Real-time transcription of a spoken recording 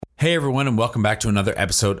Hey everyone, and welcome back to another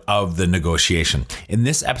episode of The Negotiation. In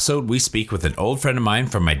this episode, we speak with an old friend of mine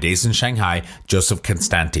from my days in Shanghai, Joseph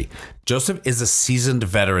Constanty. Joseph is a seasoned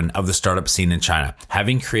veteran of the startup scene in China,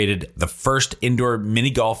 having created the first indoor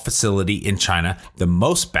mini golf facility in China, the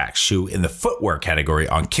most backed shoe in the footwear category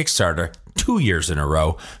on Kickstarter 2 years in a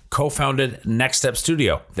row, co-founded NextStep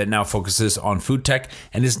Studio that now focuses on food tech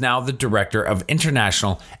and is now the director of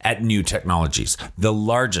international at NIU Technologies, the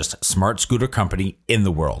largest smart scooter company in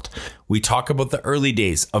the world. We talk about the early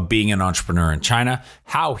days of being an entrepreneur in China,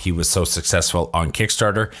 how he was so successful on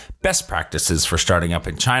Kickstarter, best practices for starting up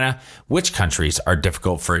in China, which countries are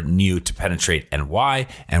difficult for NIU to penetrate and why,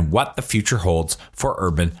 and what the future holds for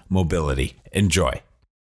urban mobility. Enjoy.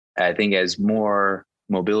 I think as more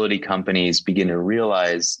mobility companies begin to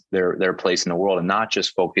realize their place in the world and not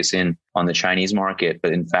just focus in on the Chinese market,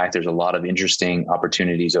 but in fact, there's a lot of interesting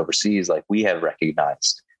opportunities overseas, like we have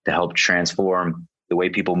recognized, to help transform the way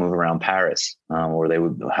people move around Paris, or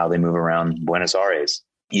how they move around Buenos Aires,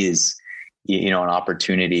 is an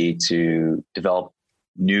opportunity to develop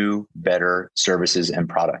new, better services and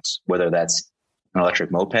products, whether that's an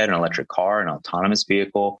electric moped, an electric car, an autonomous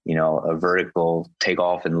vehicle, a vertical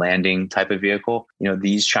takeoff and landing type of vehicle.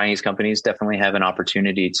 These Chinese companies definitely have an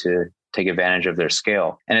opportunity to take advantage of their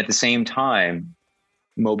scale. And at the same time,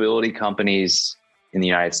 mobility companies in the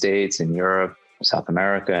United States, in Europe, South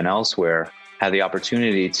America, and elsewhere have the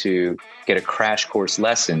opportunity to get a crash course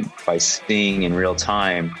lesson by seeing in real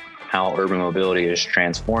time how urban mobility is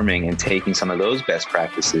transforming and taking some of those best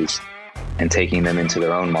practices and taking them into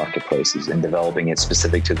their own marketplaces and developing it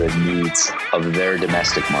specific to the needs of their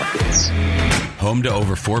domestic markets. Home to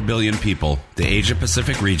over 4 billion people, the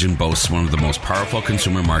Asia-Pacific region boasts one of the most powerful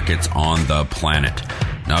consumer markets on the planet.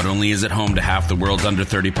 Not only is it home to half the world's under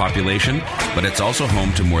 30 population, but it's also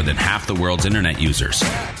home to more than half the world's internet users.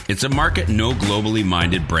 It's a market no globally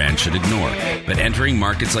minded brand should ignore, but entering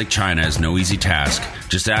markets like China is no easy task.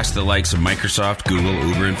 Just ask the likes of Microsoft, Google,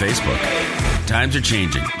 Uber, and Facebook. Times are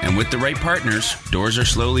changing, and with the right partners, doors are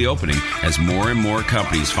slowly opening as more and more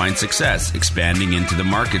companies find success expanding into the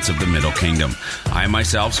markets of the Middle Kingdom. I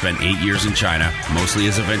myself spent 8 years in China, mostly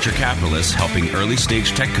as a venture capitalist, helping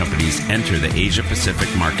early-stage tech companies enter the Asia-Pacific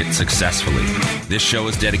market successfully. This show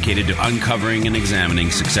is dedicated to uncovering and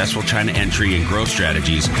examining successful China entry and growth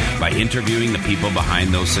strategies by interviewing the people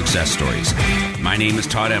behind those success stories. My name is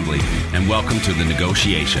Todd Embley, and welcome to The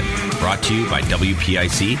Negotiation, brought to you by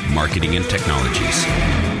WPIC Marketing and Technologies.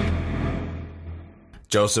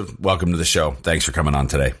 Joseph, welcome to the show. Thanks for coming on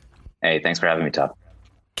today. Hey, thanks for having me, Todd.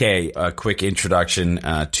 Okay, a quick introduction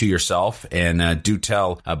to yourself, and do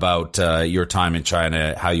tell about your time in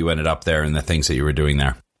China, how you ended up there, and the things that you were doing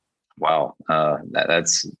there. Wow,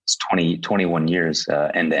 that's 21 years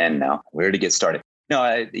end to end now. Where to get started?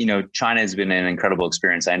 No, China has been an incredible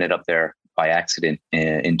experience. I ended up there by accident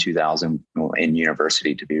in 2000 in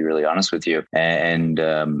university, to be really honest with you. And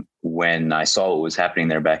when I saw what was happening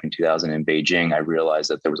there back in 2000 in Beijing, I realized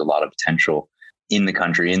that there was a lot of potential in the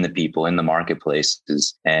country, in the people, in the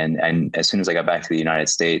marketplaces. And as soon as I got back to the United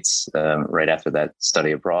States, right after that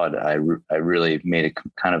study abroad, I really made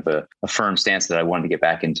a kind of a firm stance that I wanted to get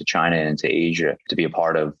back into China and into Asia to be a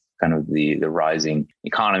part of kind of the rising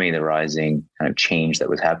economy, the rising kind of change that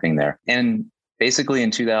was happening there. And basically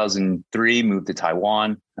in 2003, moved to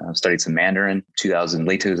Taiwan, studied some Mandarin.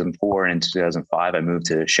 Late 2004 and in 2005, I moved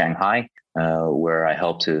to Shanghai, where I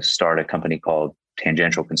helped to start a company called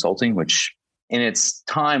Tangential Consulting, which in its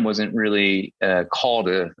time wasn't really called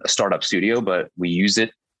a startup studio, but we used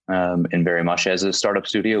it and very much as a startup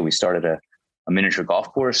studio. We started a miniature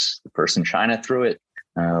golf course, the first in China through it.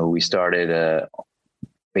 We started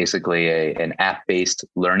basically an app-based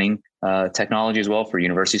learning technology as well for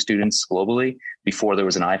university students globally. Before there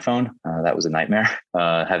was an iPhone, that was a nightmare,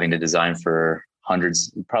 having to design for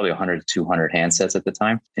probably 100 to 200 handsets at the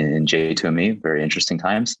time in J2ME, very interesting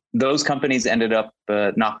times. Those companies ended up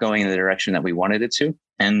not going in the direction that we wanted it to.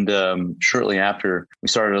 And shortly after, we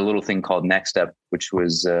started a little thing called NextStep, which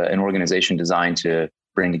was an organization designed to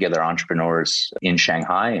bring together entrepreneurs in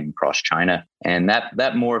Shanghai and across China. And that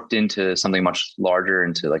morphed into something much larger,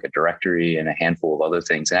 into like a directory and a handful of other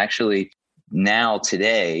things. And actually, now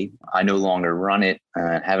today, I no longer run it,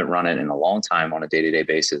 haven't run it in a long time on a day-to-day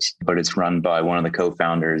basis, but it's run by one of the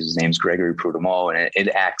co-founders. His name's Gregory Prud'homme, and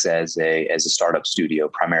it acts as a startup studio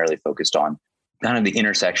primarily focused on kind of the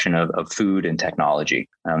intersection of food and technology.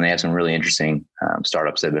 They have some really interesting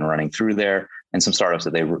startups that have been running through there, and some startups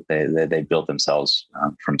that they built themselves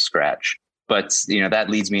from scratch. But that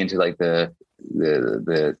leads me into like the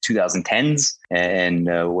 2010s, and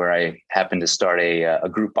where I happened to start a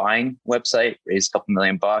group buying website, raised a couple $1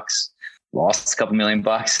 million, lost a couple $1 million.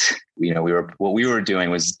 What we were doing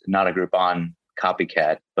was not a Groupon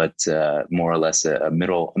copycat, but more or less a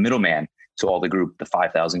middleman to all the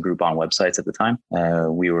 5,000 Groupon websites at the time.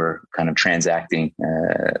 We were kind of transacting,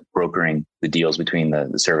 brokering the deals between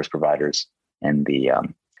the service providers and the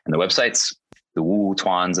websites, the Wu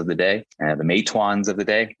Tuans of the day, the Meituans of the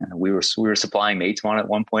day. We were supplying Meituan at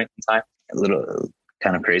one point in time. A little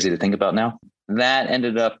kind of crazy to think about now. That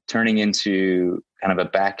ended up turning into kind of a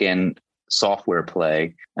back-end software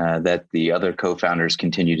play that the other co-founders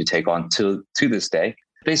continue to take on to this day.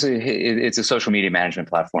 Basically, it's a social media management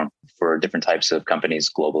platform for different types of companies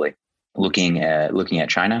globally. Looking at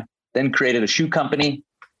China, then created a shoe company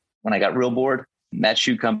when I got real bored. That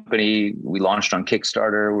shoe company we launched on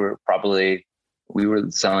Kickstarter. We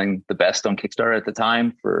were selling the best on Kickstarter at the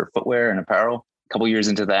time for footwear and apparel. A couple years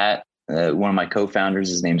into that, one of my co-founders,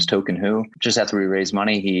 his name's Token Hu. Just after we raised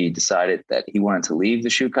money, he decided that he wanted to leave the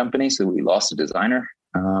shoe company, so we lost a designer.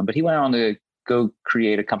 But he went on to go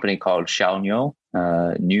create a company called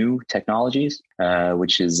NIU Technologies,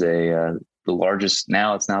 which is the largest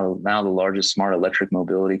the largest smart electric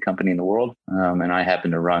mobility company in the world. And I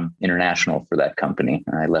happen to run international for that company.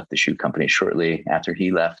 I left the shoe company shortly after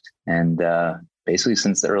he left, and basically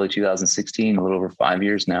since the early 2016, a little over 5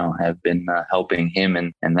 years now, have been helping him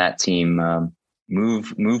and that team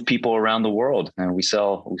move people around the world. And we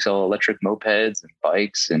sell electric mopeds and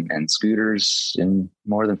bikes and scooters in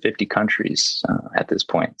more than 50 countries at this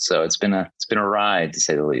point. So it's been a ride, to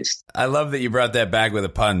say the least. I love that you brought that back with a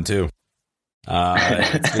pun too.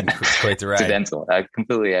 It's been quite the ride. Accidental,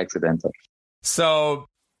 completely accidental. So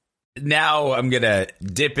now I'm going to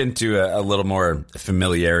dip into a little more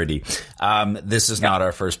familiarity. This is not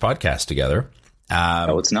our first podcast together.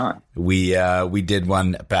 No, it's not. We did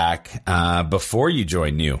one back before you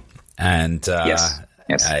joined NIU, and yes.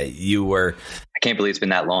 You were. I can't believe it's been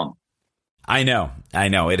that long. I know.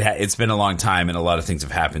 It's been a long time, and a lot of things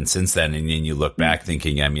have happened since then. And then you look back,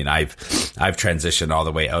 thinking, I mean, I've transitioned all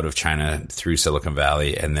the way out of China through Silicon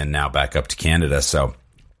Valley, and then now back up to Canada. So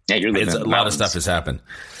yeah, you're living in a lot of stuff has happened.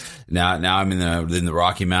 Now I'm in the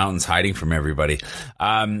Rocky Mountains, hiding from everybody.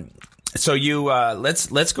 So you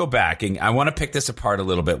let's go back, and I want to pick this apart a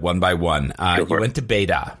little bit one by one. You went to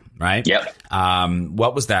Beijing, right? Yep.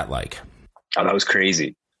 What was that like? Oh, that was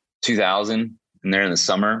crazy. 2000, and there in the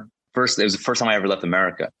summer. It was the first time I ever left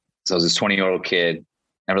America. So I was this 20-year-old kid,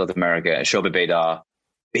 never left America. I showed up at Beijing.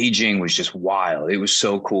 Beijing was just wild. It was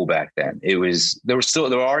so cool back then. There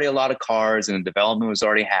were already a lot of cars, and the development was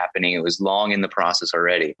already happening. It was long in the process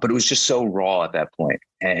already, but it was just so raw at that point.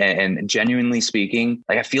 And genuinely speaking,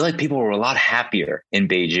 like, I feel like people were a lot happier in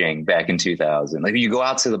Beijing back in 2000. Like, you go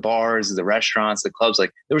out to the bars, the restaurants, the clubs,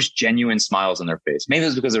 like, there was genuine smiles on their face. Maybe it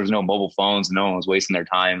was because there was no mobile phones and no one was wasting their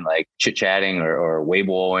time like chit-chatting or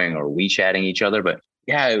Weiboing or WeChatting each other. But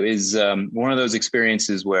yeah, it was one of those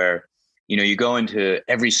experiences where, you go into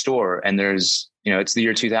every store and there's, it's the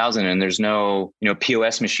year 2000 and there's no,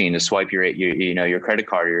 POS machine to swipe your credit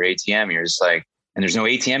card or your ATM. You're just like, and there's no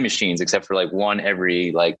ATM machines except for like one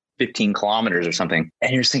every like 15 kilometers or something.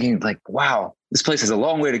 And you're just thinking like, wow, this place has a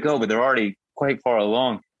long way to go, but they're already quite far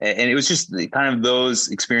along. And it was just kind of those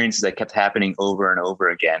experiences that kept happening over and over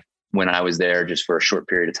again when I was there just for a short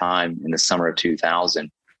period of time in the summer of 2000.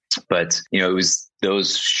 But, it was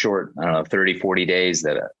those short, 30, 40 days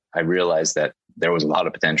that I realized that there was a lot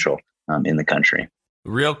of potential in the country.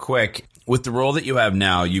 Real quick, with the role that you have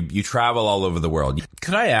now, you travel all over the world.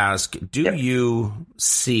 Could I ask, do you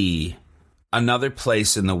see another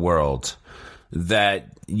place in the world that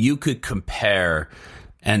you could compare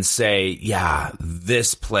and say, yeah,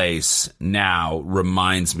 this place now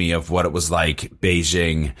reminds me of what it was like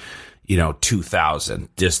Beijing, 2000,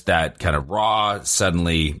 just that kind of raw,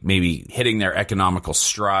 suddenly maybe hitting their economical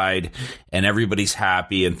stride and everybody's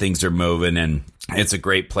happy and things are moving and it's a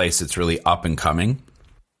great place. It's really up and coming.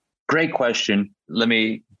 Great question. Let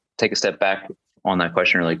me take a step back on that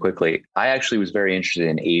question really quickly. I actually was very interested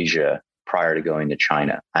in Asia prior to going to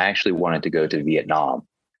China. I actually wanted to go to Vietnam.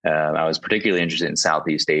 I was particularly interested in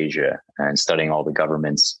Southeast Asia and studying all the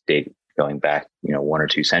governments going back, 1 or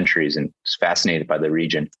 2 centuries, and just fascinated by the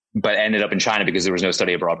region. But I ended up in China because there was no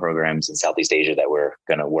study abroad programs in Southeast Asia that were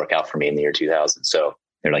going to work out for me in the year 2000. So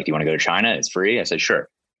they're like, do you want to go to China? It's free. I said, sure.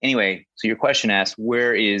 Anyway, so your question asks,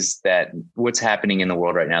 where is that? What's happening in the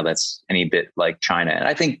world right now that's any bit like China? And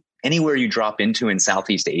I think anywhere you drop into in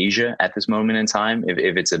Southeast Asia at this moment in time,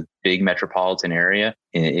 if it's a big metropolitan area,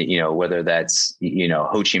 whether that's,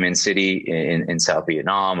 Ho Chi Minh City in South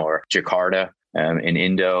Vietnam or Jakarta in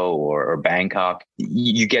Indo or Bangkok,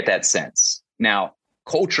 you get that sense. Now,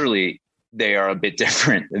 culturally, they are a bit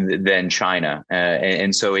different than China.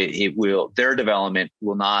 And so their development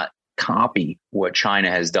will not copy what China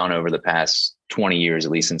has done over the past 20 years,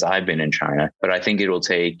 at least since I've been in China. But I think it will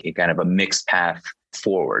take a kind of a mixed path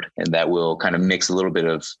forward, and that will kind of mix a little bit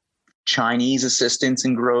of Chinese assistance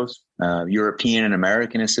in growth, European and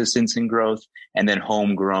American assistance in growth, and then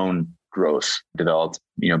homegrown growth developed,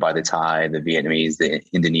 by the Thai, the Vietnamese, the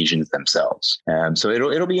Indonesians themselves. So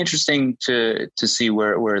it'll be interesting to see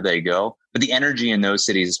where they go. But the energy in those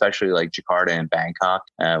cities, especially like Jakarta and Bangkok,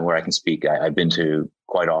 where I can speak, I've been to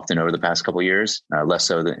quite often over the past couple of years, less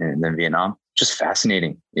so than Vietnam. Just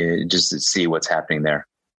fascinating, just to see what's happening there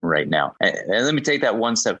right now. And let me take that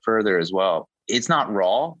one step further as well. It's not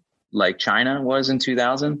raw like China was in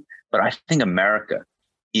 2000, but I think America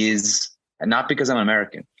is, not because I'm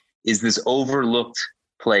American, is this overlooked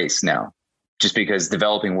place now, just because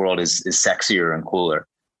developing world is sexier and cooler.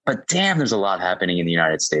 But damn, there's a lot happening in the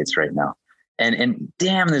United States right now. And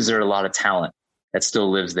damn, is there a lot of talent that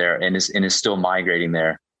still lives there and is still migrating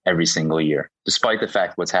there every single year, despite the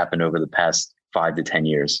fact what's happened over the past 5 to 10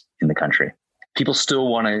 years in the country. People still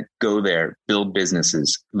want to go there, build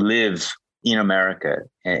businesses, live in America.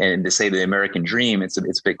 And to say the American dream, it's a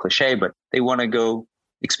bit cliche, but they want to go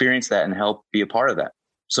experience that and help be a part of that.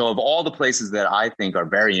 So of all the places that I think are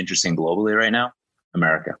very interesting globally right now,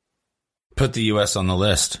 America. Put the U.S. on the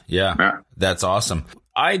list. Yeah. That's awesome.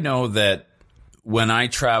 I know that when I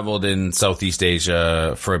traveled in Southeast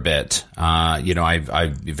Asia for a bit,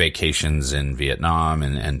 I've vacations in Vietnam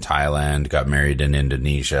and Thailand, got married in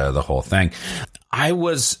Indonesia, the whole thing. I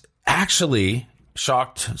was actually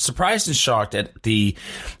surprised and shocked at the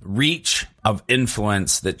reach of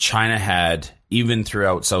influence that China had even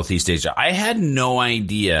throughout Southeast Asia. I had no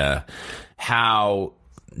idea how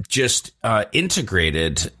just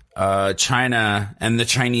integrated China and the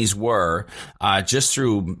Chinese were just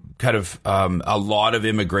through kind of a lot of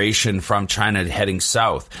immigration from China heading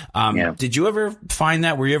south. Did you ever find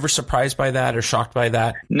that? Were you ever surprised by that or shocked by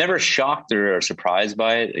that? Never shocked or surprised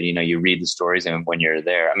by it. You read the stories, and when you're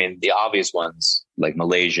there, I mean, the obvious ones like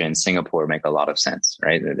Malaysia and Singapore make a lot of sense,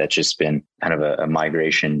 right? That's just been kind of a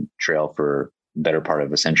migration trail for the better part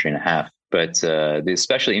of a century and a half. But the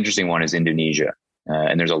especially interesting one is Indonesia.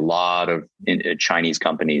 And there's a lot of Chinese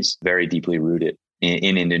companies very deeply rooted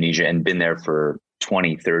in Indonesia and been there for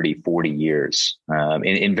 20, 30, 40 years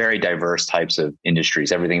in very diverse types of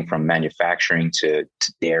industries, everything from manufacturing to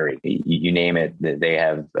dairy. You name it, they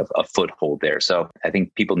have a foothold there. So I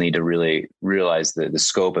think people need to really realize the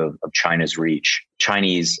scope of China's reach,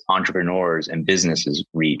 Chinese entrepreneurs and businesses'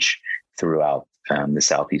 reach throughout the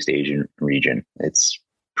Southeast Asian region. It's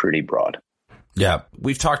pretty broad. Yeah,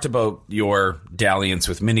 we've talked about your dalliance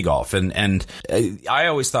with mini golf, and I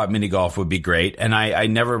always thought mini golf would be great, and I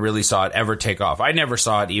never really saw it ever take off. I never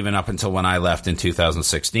saw it even up until when I left in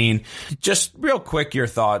 2016. Just real quick, your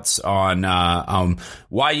thoughts on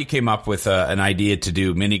why you came up with an idea to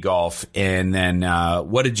do mini golf, and then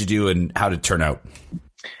what did you do and how did it turn out?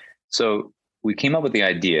 So we came up with the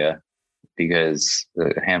idea because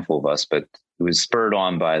a handful of us, but it was spurred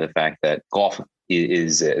on by the fact that golf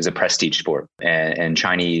is a prestige sport, and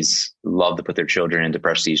Chinese love to put their children into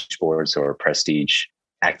prestige sports or prestige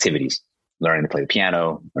activities, learning to play the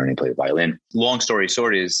piano, learning to play the violin. Long story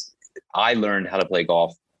short is I learned how to play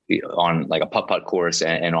golf on like a putt-putt course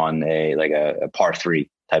and on a par 3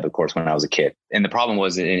 type of course when I was a kid. And the problem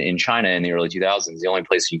was in China in the early 2000s, the only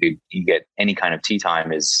place you get any kind of tee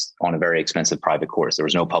time is on a very expensive private course. There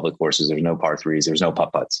was no public courses. There was no par 3s. There was no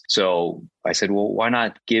putt-putts. So I said, well, why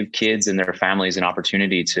not give kids and their families an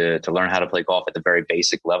opportunity to learn how to play golf at the very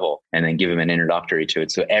basic level and then give them an introductory to it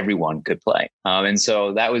so everyone could play. And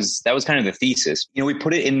so that was kind of the thesis. We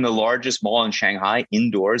put it in the largest mall in Shanghai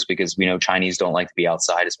indoors because we know Chinese don't like to be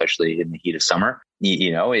outside, especially in the heat of summer.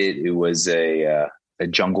 It was a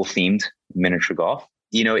jungle themed miniature golf.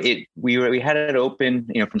 We had it open,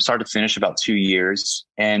 from start to finish about 2 years.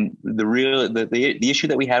 And the issue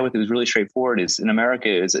that we had with it was really straightforward. Is in America,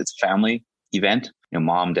 it's a family event.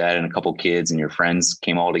 Mom, dad, and a couple kids and your friends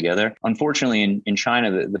came all together. Unfortunately, in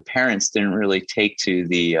China, the parents didn't really take to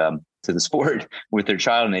the sport with their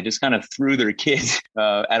child, and they just kind of threw their kids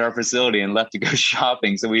at our facility and left to go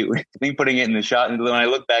shopping. So I think putting it in the shop, and when I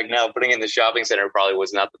look back now, putting it in the shopping center probably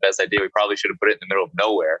was not the best idea. We probably should have put it in the middle of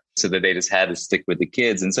nowhere so that they just had to stick with the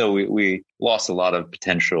kids. And so we lost a lot of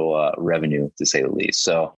potential revenue, to say the least.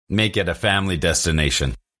 So make it a family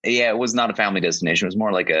destination. Yeah, it was not a family destination. It was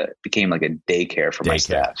more became like a daycare for my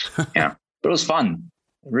staff. Yeah, but it was fun,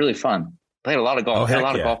 really fun. Played a lot of golf. Had a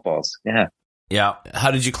lot of golf balls. Yeah. Yeah. How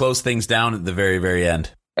did you close things down at the very, very end?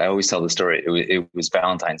 I always tell the story. It was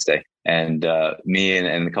Valentine's Day, and me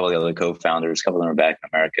and a couple of the other co-founders, a couple of them are back in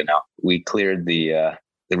America now. We cleared the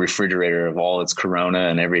refrigerator of all its Corona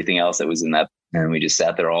and everything else that was in that, and we just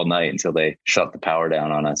sat there all night until they shut the power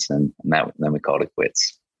down on us, and then we called it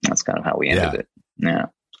quits. That's kind of how we ended it. Yeah.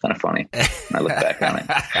 Kind of funny. I look back on it.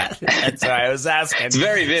 That's why I was asking. It's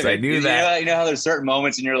very vivid. I knew that. You know how there's certain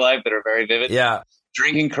moments in your life that are very vivid. Yeah.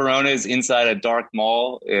 Drinking Coronas inside a dark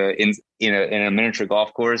mall in a miniature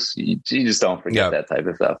golf course. You just don't forget that type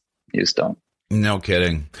of stuff. You just don't. No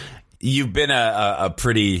kidding. You've been a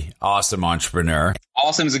pretty awesome entrepreneur.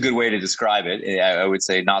 Awesome is a good way to describe it. I would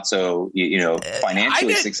say not so,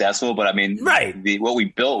 financially successful, but I mean, right. What we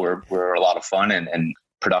built were a lot of fun and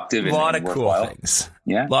productive. A lot of cool things.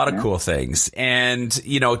 Yeah. A lot of cool things. And,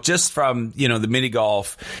 just from, the mini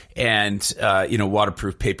golf and,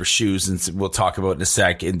 waterproof paper shoes, and we'll talk about in a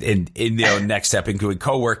sec, and next step, including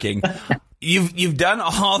co-working, you've done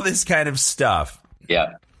all this kind of stuff.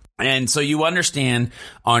 Yeah. And so you understand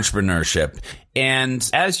entrepreneurship. And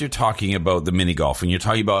as you're talking about the mini golf, and you're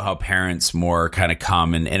talking about how parents more kind of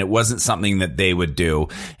come and it wasn't something that they would do.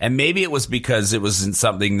 And maybe it was because it wasn't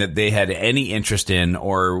something that they had any interest in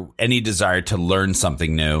or any desire to learn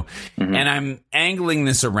something new. Mm-hmm. And I'm angling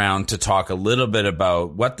this around to talk a little bit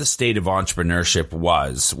about what the state of entrepreneurship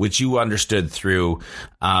was, which you understood through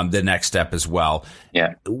the next step as well.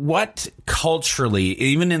 Yeah. What culturally,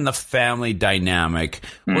 even in the family dynamic,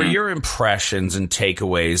 were your impressions and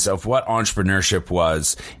takeaways of what entrepreneurship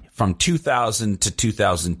was from 2000 to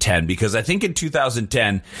 2010? Because I think in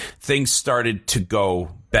 2010, things started to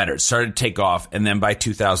go better. It started to take off. And then by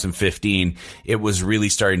 2015, it was really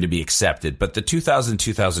starting to be accepted. But the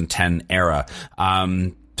 2010 era,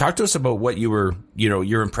 talk to us about what you were,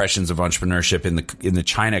 your impressions of entrepreneurship in the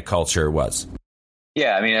China culture was.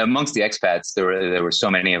 Yeah, I mean, amongst the expats, there were so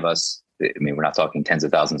many of us. I mean, we're not talking tens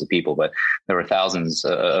of thousands of people, but there were thousands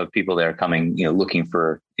of people there coming, looking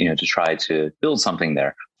for, to try to build something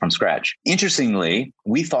there from scratch. Interestingly,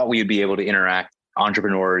 we thought we would be able to interact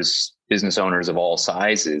entrepreneurs, business owners of all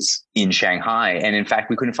sizes in Shanghai. And in fact,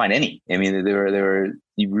 we couldn't find any. I mean,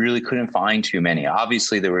 you really couldn't find too many.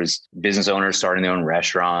 Obviously, there was business owners starting their own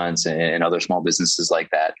restaurants and other small businesses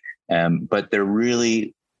like that. But there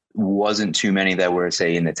really wasn't too many that were,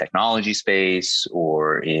 say, in the technology space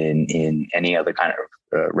or in any other kind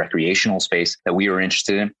of recreational space that we were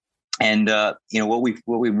interested in. And what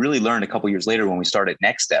we really learned a couple of years later when we started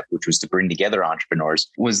NextStep, which was to bring together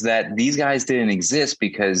entrepreneurs, was that these guys didn't exist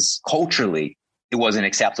because culturally it wasn't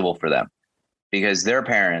acceptable for them. Because their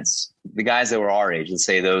parents, the guys that were our age, let's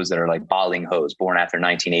say those that are like Ba Ling Hos, born after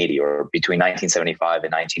 1980 or between 1975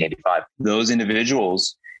 and 1985, those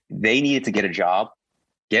individuals, they needed to get a job,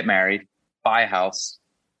 get married, buy a house,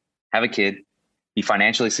 have a kid, be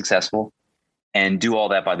financially successful, and do all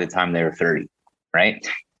that by the time they were 30, right?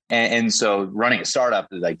 And so running a startup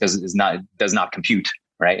does not compute,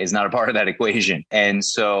 right? It's not a part of that equation. And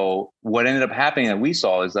so what ended up happening that we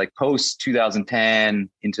saw is like post 2010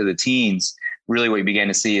 into the teens, really what you began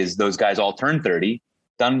to see is those guys all turned 30,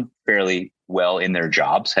 done fairly well in their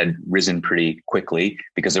jobs, had risen pretty quickly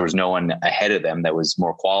because there was no one ahead of them that was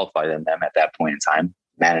more qualified than them at that point in time.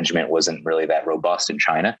 Management wasn't really that robust in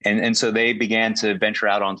China. And so they began to venture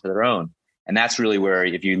out onto their own. And that's really where,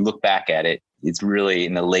 if you look back at it, it's really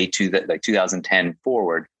in the late 2010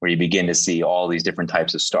 forward where you begin to see all these different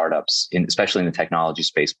types of startups, especially in the technology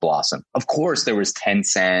space, blossom. Of course, there was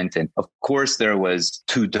Tencent, and of course there was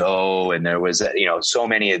Tudo, and there was so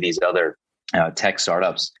many of these other tech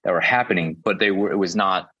startups that were happening, but it was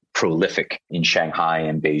not prolific in Shanghai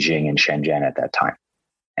and Beijing and Shenzhen at that time.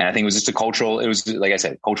 And I think it was just like I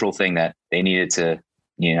said, cultural thing that they needed to,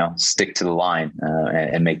 stick to the line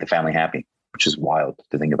and make the family happy, which is wild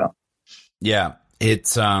to think about. Yeah, it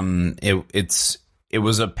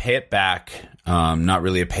was a pay it back, not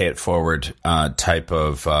really a pay it forward type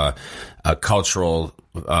of a cultural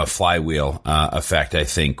flywheel effect, I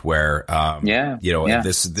think, where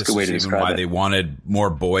this is even why they wanted more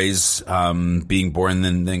boys being born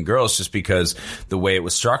than girls, just because the way it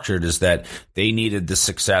was structured is that they needed the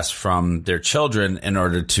success from their children in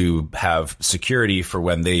order to have security for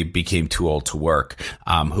when they became too old to work.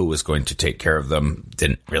 Who was going to take care of them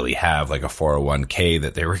didn't really have like a 401k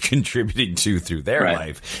that they were contributing to through their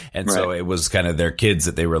life. And so it was kind of their kids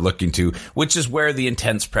that they were looking to, which is where the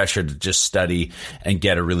intense pressure to just study and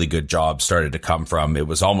get a really good job started to come from. It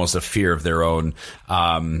was almost a fear of their own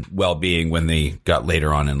well-being when they got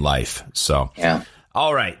later on in life. So, yeah.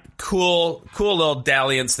 All right. Cool little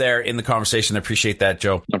dalliance there in the conversation. I appreciate that,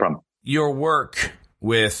 Joe. No problem. Your work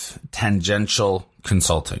with Tangential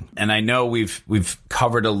Consulting. And I know we've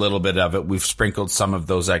covered a little bit of it. We've sprinkled some of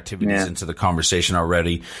those activities into the conversation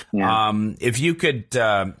already. Yeah. If you could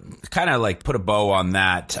kind of like put a bow on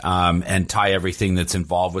that and tie everything that's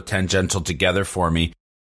involved with Tangential together for me.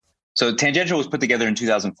 So Tangential was put together in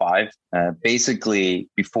 2005, basically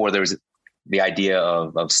before there was the idea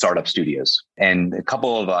of startup studios. And a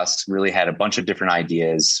couple of us really had a bunch of different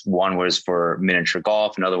ideas. One was for miniature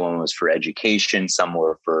golf. Another one was for education. Some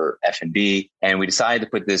were for F&B. And we decided to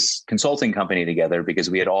put this consulting company together because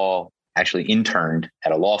we had all actually interned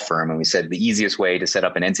at a law firm. And we said the easiest way to set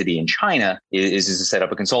up an entity in China is to set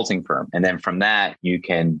up a consulting firm. And then from that, you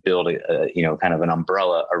can build kind of an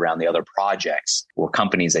umbrella around the other projects or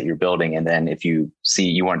companies that you're building. And then if you see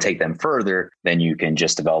you want to take them further, then you can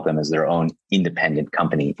just develop them as their own independent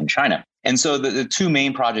company in China. And so the two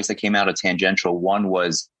main projects that came out of Tangential, one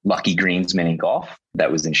was Lucky Greens Mini Golf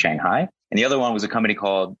that was in Shanghai. And the other one was a company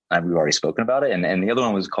called, we've already spoken about it. And the other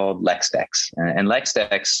one was called LexDex. And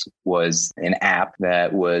LexDex was an app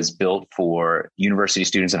that was built for university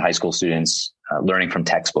students and high school students learning from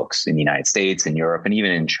textbooks in the United States and Europe and even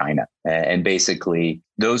in China. And basically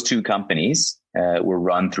those two companies were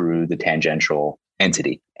run through the Tangential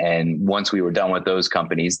entity. And once we were done with those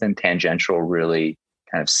companies, then Tangential really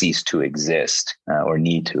kind of ceased to exist or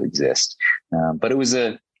need to exist. But it was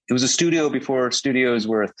a studio before studios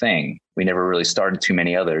were a thing. We never really started too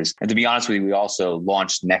many others. And to be honest with you, we also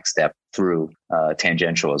launched NextStep through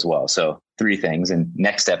Tangential as well. So 3 things. And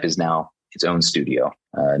NextStep is now its own studio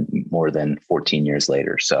more than 14 years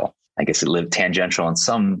later. So I guess it lived Tangential in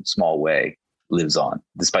some small way, lives on,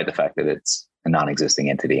 despite the fact that it's a non-existing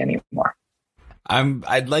entity anymore.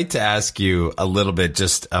 I'd like to ask you a little bit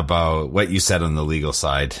just about what you said on the legal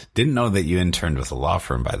side. Didn't know that you interned with a law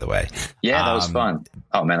firm, by the way. Yeah, that was fun.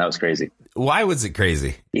 Oh man, that was crazy. Why was it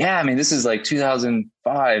crazy? Yeah, I mean, this is like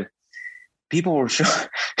 2005. People were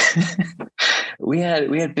we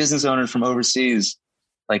had business owners from overseas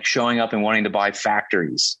like showing up and wanting to buy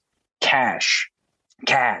factories, cash.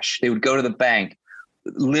 They would go to the bank,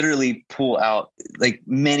 literally pull out like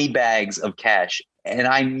many bags of cash. And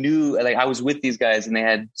I knew, like, I was with these guys and they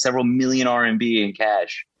had several million RMB in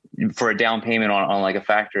cash for a down payment on like a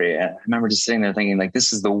factory. And I remember just sitting there thinking, like,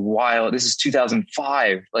 this is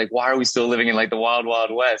 2005. Like, why are we still living in like the wild,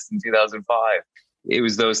 wild west in 2005? It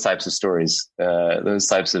was those types of stories, those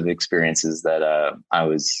types of experiences that I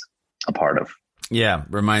was a part of. Yeah,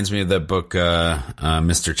 reminds me of the book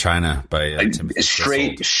Mr. China by Timothy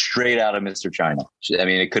straight out of Mr. China. I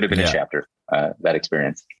mean, it could have been a chapter, that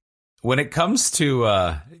experience. When it comes to,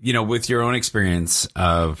 with your own experience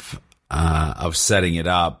of setting it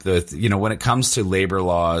up, when it comes to labor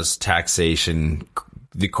laws, taxation,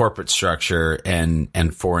 the corporate structure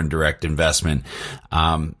and foreign direct investment,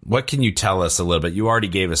 what can you tell us a little bit? You already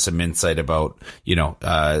gave us some insight about,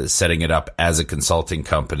 setting it up as a consulting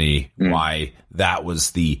company, why that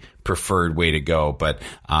was the preferred way to go. But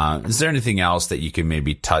is there anything else that you can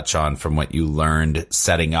maybe touch on from what you learned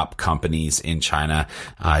setting up companies in China?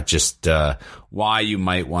 Why you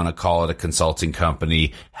might want to call it a consulting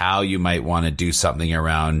company, how you might want to do something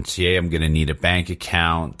around, I'm going to need a bank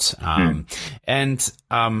account. And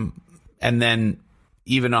then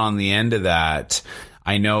even on the end of that,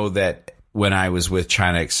 I know that when I was with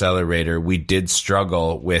China Accelerator, we did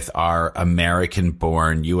struggle with our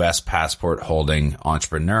American-born U.S. passport-holding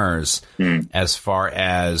entrepreneurs as far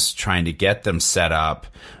as trying to get them set up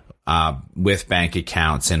with bank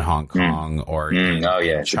accounts in Hong Kong or in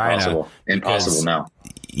China. Impossible now.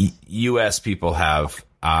 U.S. people have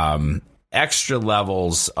extra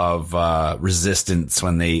levels of resistance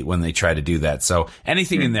when they try to do that. So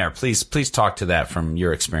anything in there, please talk to that from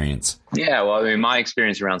your experience. Yeah, well, I mean, my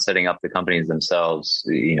experience around setting up the companies themselves,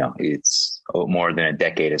 it's more than a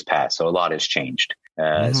decade has passed. So a lot has changed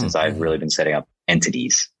since I've really been setting up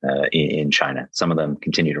entities in China. Some of them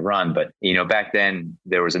continue to run, but back then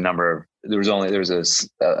there was a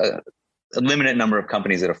limited number of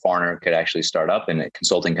companies that a foreigner could actually start up, and a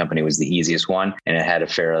consulting company was the easiest one, and it had a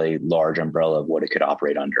fairly large umbrella of what it could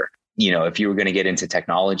operate under. If you were going to get into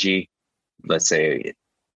technology, let's say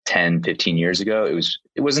 10, 15 years ago,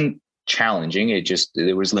 it wasn't challenging.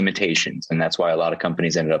 There was limitations. And that's why a lot of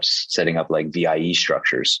companies ended up setting up like VIE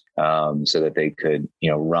structures so that they could,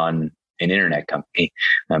 run an internet company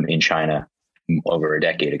in China over a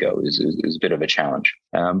decade ago. It was a bit of a challenge.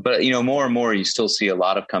 But more and more, you still see a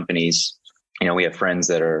lot of companies. We have friends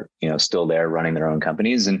that are, still there running their own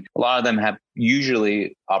companies, and a lot of them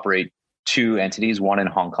usually operate 2 entities, one in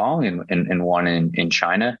Hong Kong and one in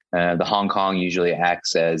China. The Hong Kong usually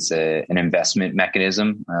acts as an investment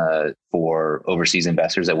mechanism for overseas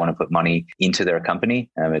investors that want to put money into their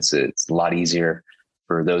company. It's a lot easier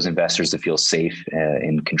for those investors to feel safe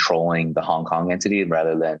in controlling the Hong Kong entity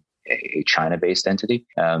rather than a China-based entity.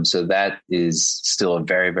 So that is still a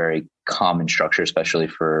very, very common structure, especially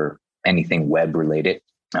for anything web related,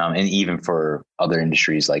 and even for other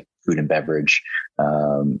industries like food and beverage,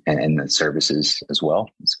 and the services as well.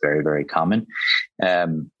 It's very, very common.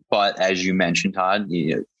 But as you mentioned, Todd,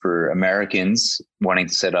 for Americans wanting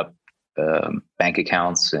to set up bank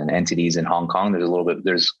accounts and entities in Hong Kong,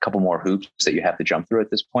 there's a couple more hoops that you have to jump through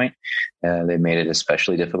at this point. They made it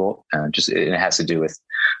especially difficult. It has to do with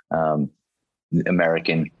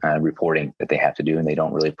American reporting that they have to do, and they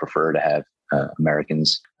don't really prefer to have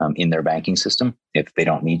Americans in their banking system if they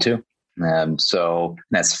don't need to. So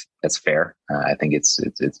that's fair. I think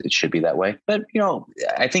it should be that way. But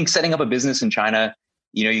I think setting up a business in China,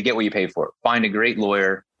 you get what you pay for. Find a great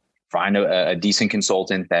lawyer. Find a decent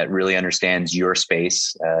consultant that really understands your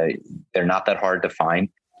space. They're not that hard to find.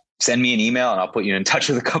 Send me an email and I'll put you in touch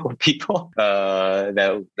with a couple of people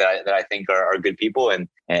that I think are good people,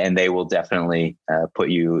 and they will definitely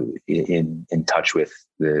put you in touch with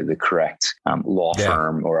the correct law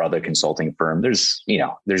firm or other consulting firm. There's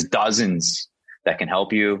dozens that can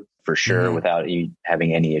help you for sure without you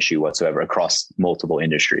having any issue whatsoever across multiple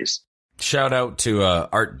industries. Shout out to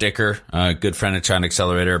Art Dicker, a good friend of China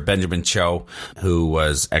Accelerator, Benjamin Cho, who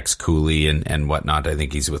was ex-Cooley and whatnot. I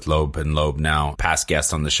think he's with Loeb and Loeb now, past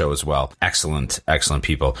guest on the show as well. Excellent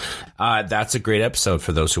people. That's a great episode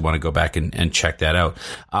for those who want to go back and check that out.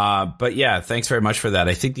 But yeah, thanks very much for that.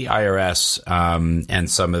 I think the IRS and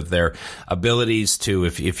some of their abilities to,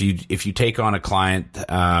 if you take on a client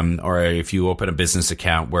or if you open a business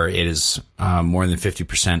account where it is more than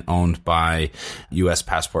 50% owned by U.S.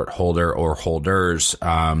 passport holder or holders,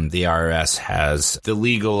 the IRS has the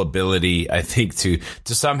legal ability, I think, to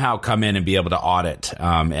somehow come in and be able to audit.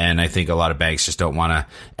 And I think a lot of banks just don't want to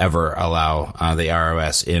ever allow the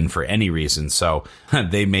IRS in for any reason. So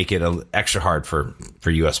they make it extra hard for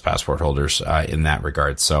U.S. passport holders in that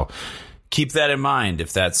regard. So keep that in mind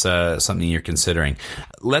if that's something you're considering.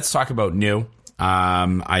 Let's talk about new.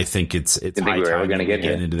 I think it's high time going to get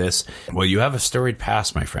into this. Well, you have a storied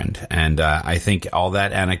past, my friend. And I think all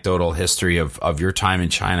that anecdotal history of your time in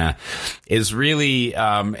China is really,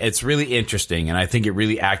 it's really interesting. And I think it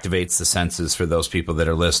really activates the senses for those people that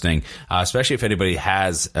are listening, especially if anybody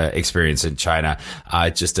has experience in China,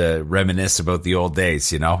 just to reminisce about the old days.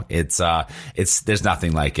 There's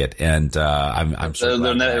nothing like it. And I'm sure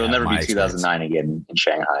it'll never be 2009 again in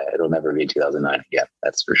Shanghai. It'll never be 2009 again.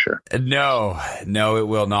 That's for sure. No, it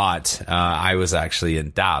will not. I was actually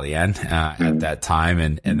in Dalian at that time,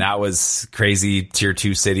 and that was crazy. Tier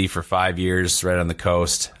 2 city for 5 years, right on the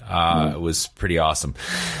coast. It was pretty awesome.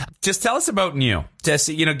 Just tell us about New. Just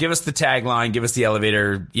give us the tagline, give us the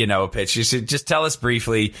elevator, pitch. You should just tell us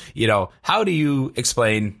briefly. How do you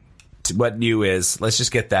explain what New is? Let's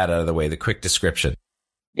just get that out of the way. The quick description.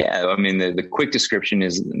 Yeah, I mean the quick description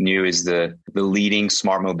is New is the leading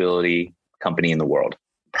smart mobility company in the world.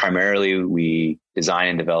 Primarily, we design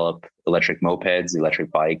and develop electric mopeds,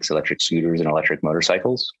 electric bikes, electric scooters, and electric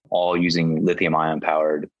motorcycles, all using lithium-ion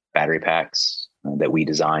powered battery packs that we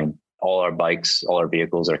design. All our bikes, all our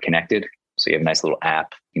vehicles are connected. So you have a nice little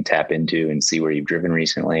app you can tap into and see where you've driven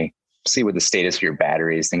recently, see what the status of your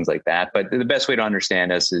battery is, things like that. But the best way to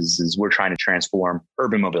understand us is we're trying to transform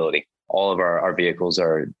urban mobility. All of our vehicles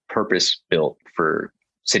are purpose-built for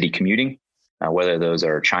city commuting. Whether those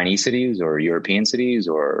are Chinese cities or European cities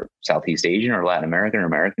or Southeast Asian or Latin American or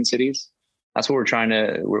American cities, that's what we're trying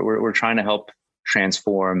to help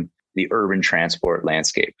transform the urban transport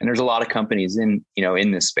landscape. And there's a lot of companies in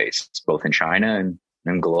this space, both in China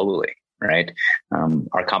and globally, right?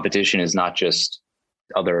 Our competition is not just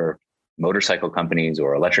other motorcycle companies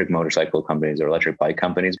or electric motorcycle companies or electric bike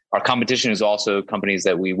companies. Our competition is also companies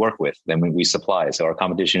that we work with and we supply. So our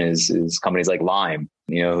competition is companies like Lime,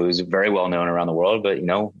 who's very well known around the world, but,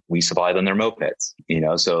 we supply them their mopeds,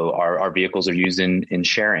 so our vehicles are used in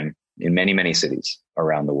sharing in many, many cities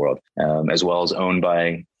around the world, as well as owned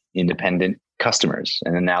by independent customers.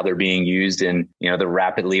 And then now they're being used in, the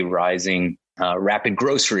rapidly rising rapid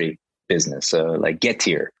grocery business, like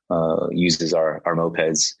Getir uses our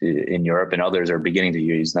mopeds in Europe, and others are beginning to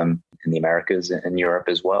use them in the Americas and Europe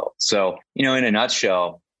as well. So, in a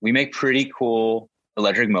nutshell, we make pretty cool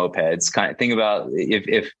electric mopeds. Kind of think about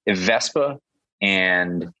if Vespa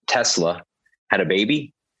and Tesla had a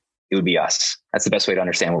baby, it would be us. That's the best way to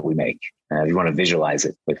understand what we make. If you want to visualize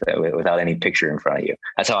it without any picture in front of you.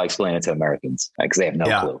 That's how I explain it to Americans, because they have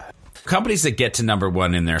no clue. Companies that get to number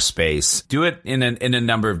one in their space do it in a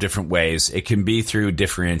number of different ways. It can be through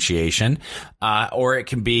differentiation, or it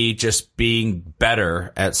can be just being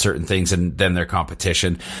better at certain things than their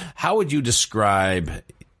competition. How would you describe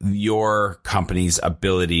your company's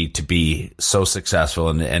ability to be so successful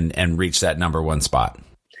and reach that number one spot?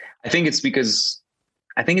 I think it's because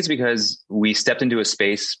we stepped into a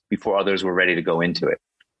space before others were ready to go into it.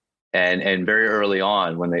 And very early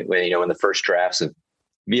on, when the first drafts of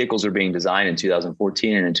vehicles were being designed in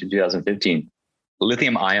 2014 and into 2015,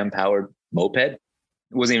 lithium ion powered moped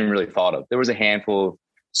wasn't even really thought of. There was a handful of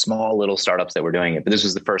small little startups that were doing it, but this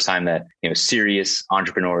was the first time that serious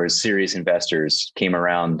entrepreneurs, serious investors came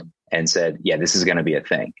around and said, yeah, this is going to be a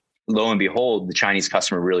thing. Lo and behold, the Chinese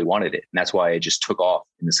customer really wanted it. And that's why it just took off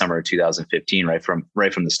in the summer of 2015, right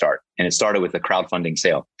from the start. And it started with a crowdfunding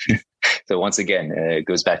sale. So once again, it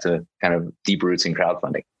goes back to kind of deep roots in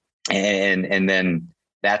crowdfunding. And then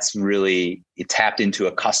that's really, it tapped into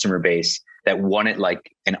a customer base that wanted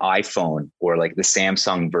like an iPhone or like the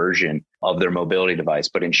Samsung version of their mobility device.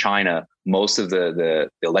 But in China, most of the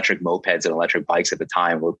electric mopeds and electric bikes at the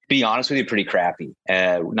time were, to be honest with you, pretty crappy,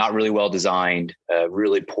 not really well designed,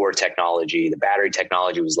 really poor technology. The battery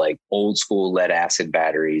technology was like old school lead acid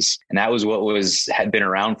batteries. And that was what had been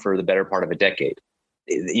around for the better part of a decade.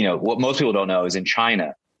 What most people don't know is in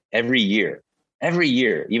China, every year,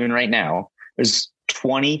 even right now, there's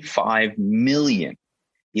 25 million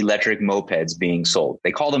electric mopeds being sold.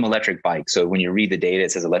 They call them electric bikes. So when you read the data,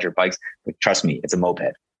 it says electric bikes, but trust me, it's a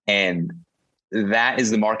moped. And that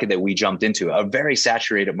is the market that we jumped into, a very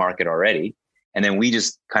saturated market already. And then we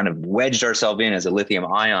just kind of wedged ourselves in as a lithium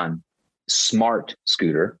ion smart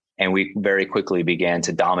scooter. And we very quickly began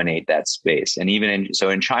to dominate that space. And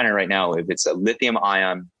in China right now, if it's a lithium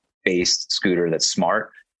ion based scooter that's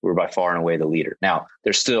smart, we're by far and away the leader. Now,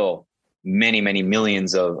 there's still many, many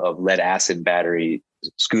millions of lead acid battery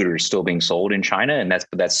scooters still being sold in China, and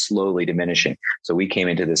that's slowly diminishing. So we came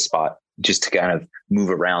into this spot just to kind of move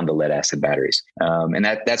around the lead acid batteries, and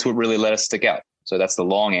that's what really let us stick out. So that's the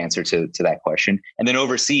long answer to that question. And then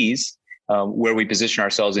overseas, where we position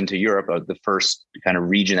ourselves into Europe, the first kind of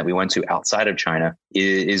region that we went to outside of China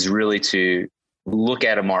is really to look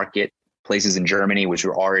at a market, places in Germany, which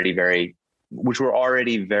were already very,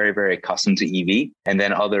 very accustomed to EV, and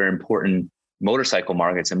then other important motorcycle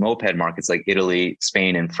markets and moped markets like Italy,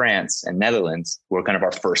 Spain, and France and Netherlands were kind of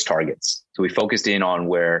our first targets. So we focused in on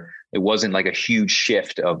where it wasn't like a huge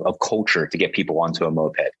shift of culture to get people onto a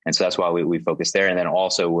moped. And so that's why we focused there. And then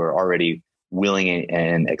also we're already willing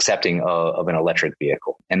and accepting of an electric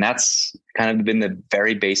vehicle. And that's kind of been the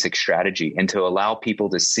very basic strategy. And to allow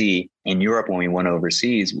people to see in Europe, when we went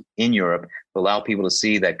overseas in Europe, to allow people to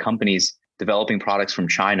see that companies developing products from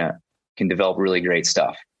China can develop really great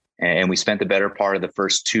stuff. And we spent the better part of the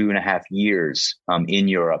first 2.5 years in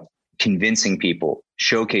Europe convincing people,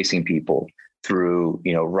 showcasing people through,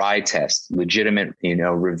 ride tests, legitimate,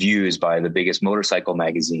 reviews by the biggest motorcycle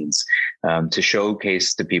magazines, to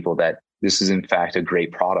showcase to people that this is in fact a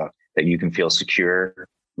great product that you can feel secure,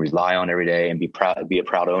 rely on every day, and be a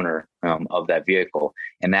proud owner of that vehicle.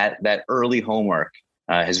 And that early homework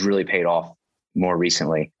has really paid off more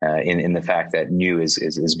recently in the fact that NIU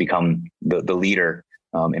has become the leader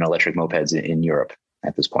in electric mopeds in Europe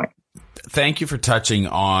at this point. Thank you for touching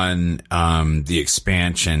on the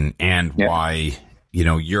expansion and why,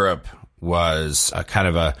 Europe was a kind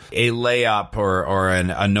of a layup or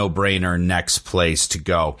a no-brainer next place to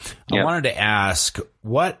go. I wanted to ask,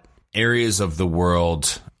 what areas of the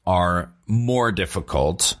world are more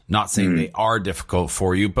difficult? Not saying they are difficult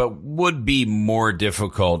for you, but would be more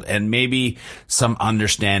difficult, and maybe some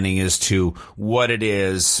understanding as to what it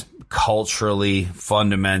is culturally,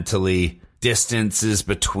 fundamentally, distances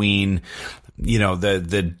between,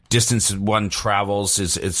 the distance one travels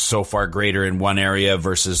is so far greater in one area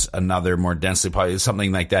versus another more densely populated,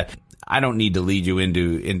 something like that. I don't need to lead you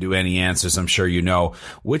into any answers. I'm sure you know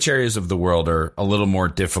which areas of the world are a little more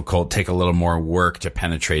difficult, take a little more work to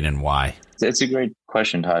penetrate, and why. That's a great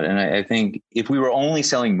question, Todd. And I think if we were only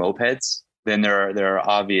selling mopeds, then there are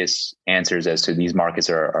obvious answers as to these markets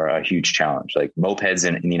are a huge challenge. Like mopeds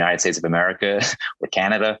in the United States of America or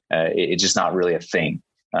Canada, it's just not really a thing.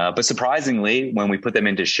 But surprisingly, when we put them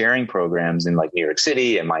into sharing programs in like New York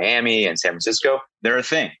City and Miami and San Francisco, they're a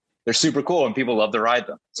thing. They're super cool and people love to ride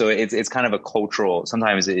them. So it's kind of a cultural,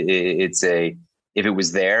 sometimes if it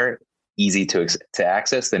was there, easy to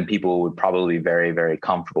access, then people would probably be very, very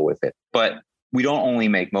comfortable with it. But we don't only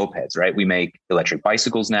make mopeds, right? We make electric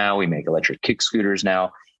bicycles now. We make electric kick scooters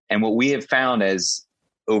now. And what we have found as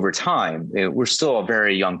over time, we're still a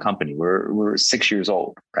very young company. We're 6 years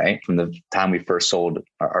old, right? From the time we first sold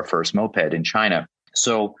our first moped in China.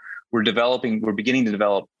 So we're beginning to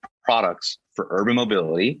develop products for urban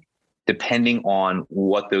mobility, depending on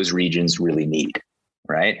what those regions really need,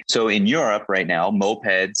 right? So in Europe right now,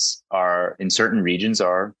 mopeds in certain regions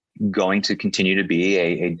are going to continue to be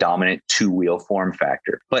a dominant two-wheel form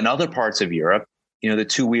factor. But in other parts of Europe, the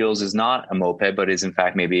two wheels is not a moped, but is in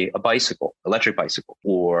fact maybe a bicycle, electric bicycle,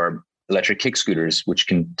 or electric kick scooters, which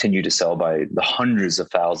continue to sell by the hundreds of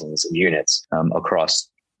thousands of units across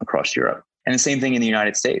Europe. And the same thing in the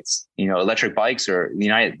United States. Electric bikes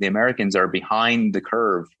the Americans are behind the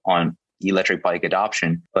curve on electric bike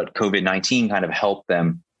adoption, but COVID-19 kind of helped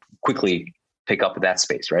them quickly pick up that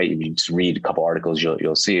space, right? You just read a couple articles,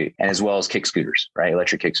 you'll see it. And as well as kick scooters, right?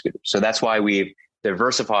 Electric kick scooters. So that's why we've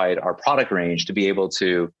diversified our product range to be able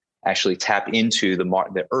to actually tap into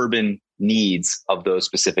the urban needs of those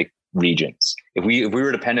specific regions. If we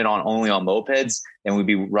were dependent only on mopeds, then we'd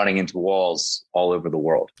be running into walls all over the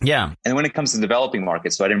world. Yeah. And when it comes to developing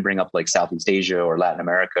markets, so I didn't bring up like Southeast Asia or Latin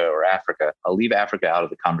America or Africa. I'll leave Africa out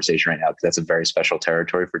of the conversation right now because that's a very special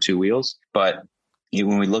territory for two wheels. But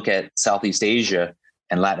when we look at Southeast Asia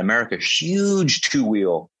and Latin America, huge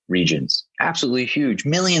two-wheel regions, absolutely huge,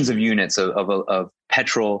 millions of units of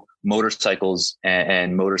petrol motorcycles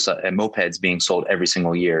and mopeds being sold every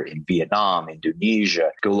single year in Vietnam,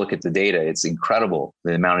 Indonesia. Go look at the data. It's incredible,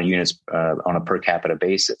 the amount of units on a per capita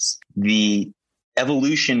basis. The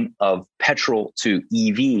evolution of petrol to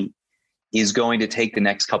EV is going to take the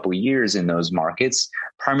next couple of years in those markets,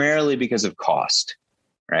 primarily because of cost,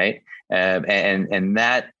 right? And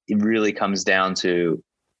that really comes down to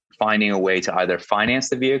finding a way to either finance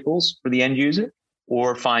the vehicles for the end user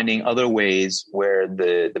or finding other ways where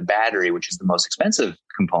the battery, which is the most expensive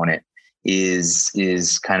component,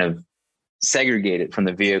 is kind of segregated from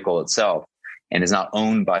the vehicle itself and is not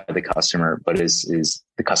owned by the customer, but is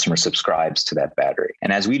the customer subscribes to that battery.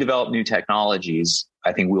 And as we develop new technologies,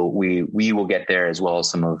 I think we will get there, as well as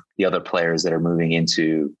some of the other players that are moving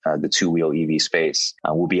into the two-wheel EV space.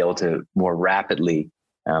 We'll be able to more rapidly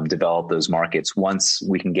develop those markets once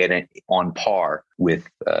we can get it on par with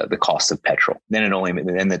the cost of petrol. Then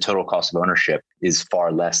the total cost of ownership is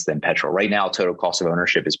far less than petrol. Right now, total cost of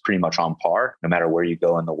ownership is pretty much on par, no matter where you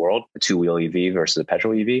go in the world, a two-wheel EV versus a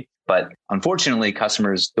petrol EV. But unfortunately,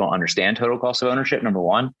 customers don't understand total cost of ownership, number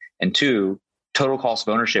one. And two, total cost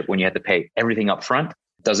of ownership, when you have to pay everything up front,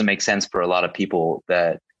 doesn't make sense for a lot of people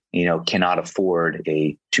that cannot afford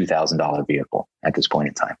a $2,000 vehicle at this point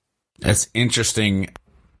in time. That's interesting.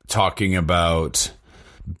 Talking about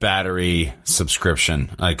battery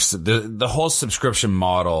subscription, like the whole subscription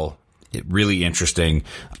model, really interesting.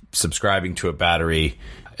 Subscribing to a battery,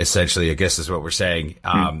 essentially, I guess is what we're saying.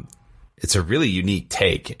 It's a really unique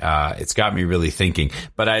take. It's got me really thinking.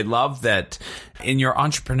 But I love that in your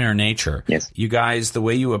entrepreneur nature, yes, you guys, the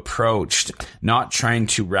way you approached not trying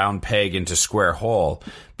to round peg into square hole,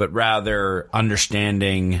 but rather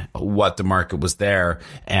understanding what the market was there.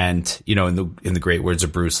 And, in the great words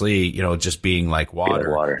of Bruce Lee, just being like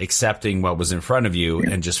water, accepting what was in front of you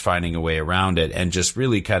and just finding a way around it, and just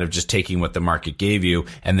really kind of just taking what the market gave you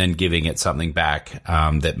and then giving it something back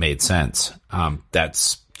that made sense.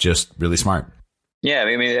 That's just really smart. Yeah,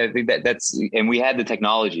 I mean, I think that's, and we had the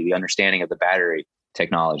technology, the understanding of the battery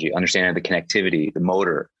technology, understanding of the connectivity, the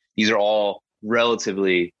motor. These are all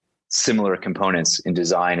relatively similar components in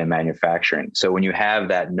design and manufacturing. So when you have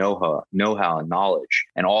that know-how and knowledge,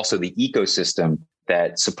 and also the ecosystem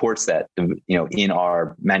that supports that, in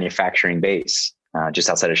our manufacturing base, just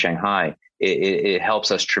outside of Shanghai, it helps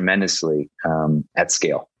us tremendously at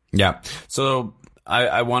scale. Yeah. So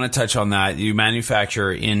I want to touch on that. You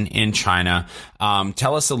manufacture in China.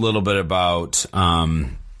 Tell us a little bit about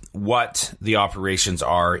what the operations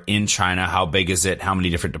are in China. How big is it? How many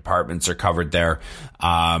different departments are covered there?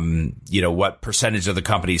 What percentage of the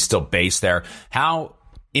company is still based there? How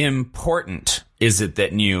important is it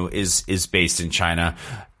that NIU is based in China?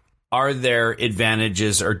 Are there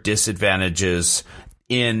advantages or disadvantages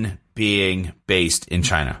in being based in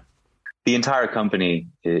China? The entire company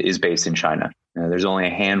is based in China. There's only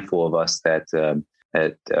a handful of us that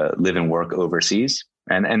live and work overseas.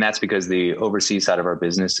 And that's because the overseas side of our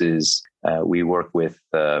business is we work with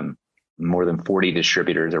more than 40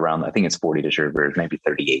 distributors around, I think it's 40 distributors, maybe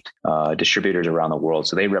 38 distributors around the world.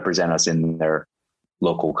 So they represent us in their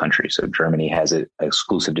local country. So Germany has an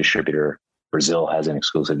exclusive distributor. Brazil has an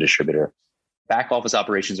exclusive distributor. Back office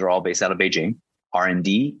operations are all based out of Beijing.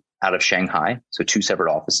 R&D out of Shanghai. So two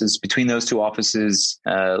separate offices. Between those two offices,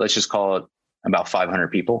 let's just call it about 500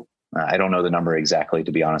 people I don't know the number exactly,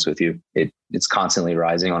 to be honest with you. It's constantly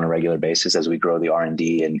rising on a regular basis as we grow the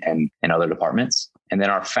R&D and other departments. And then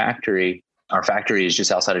our factory is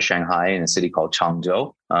just outside of Shanghai in a city called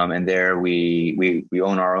Changzhou. And there we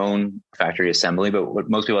own our own factory assembly. But what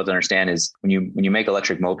most people have to understand is when you make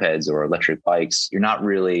electric mopeds or electric bikes, it's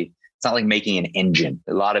not like making an engine.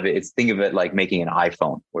 A lot of it, think of it like making an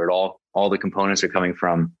iPhone, where all the components are coming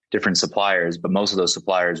from different suppliers, but most of those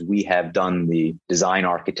suppliers, we have done the design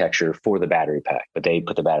architecture for the battery pack, but they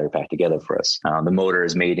put the battery pack together for us. The motor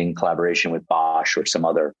is made in collaboration with Bosch or some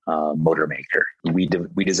other motor maker. We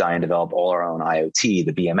design and develop all our own IoT,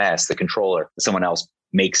 the BMS, the controller. Someone else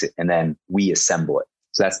makes it, and then we assemble it.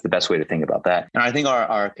 So that's the best way to think about that. And I think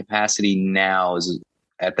our capacity now is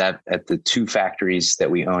at the two factories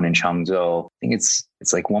that we own in Changzhou. I think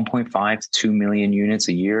it's like 1.5 to 2 million units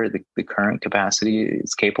a year. The current capacity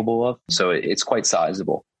is capable of. So it's quite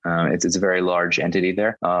sizable. It's a very large entity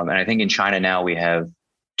there. And I think in China now we have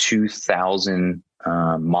 2,000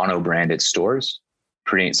 mono-branded stores.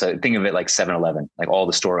 So think of it like 7-Eleven. Like all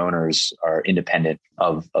the store owners are independent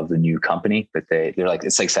of the new company, but they're like,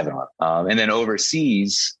 it's like 7-Eleven. And then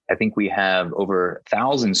overseas, I think we have over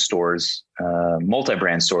 1,000 stores,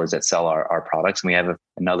 multi-brand stores that sell our products. And we have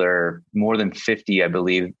another more than 50, I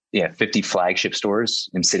believe. 50 flagship stores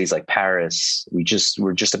in cities like Paris. We're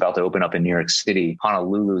just about to open up in New York City.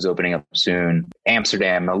 Honolulu is opening up soon.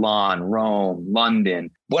 Amsterdam, Milan, Rome,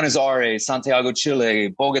 London, Buenos Aires, Santiago, Chile,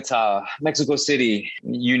 Bogota, Mexico City,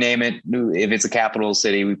 you name it. If it's a capital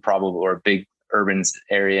city, or a big urban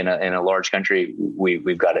area in a large country,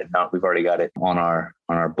 we've got it. We've already got it on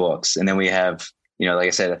our books. And then we have, like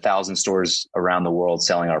I said, 1,000 stores around the world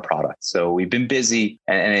selling our products. So we've been busy,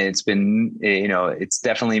 and it's been, it's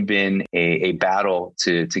definitely been a battle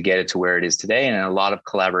to get it to where it is today, and a lot of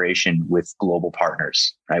collaboration with global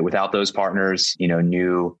partners. Right? Without those partners,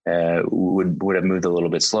 NIU would have moved a little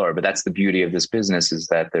bit slower. But that's the beauty of this business, is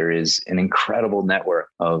that there is an incredible network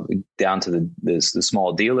of down to the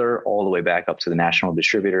small dealer all the way back up to the national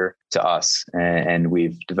distributor to us, and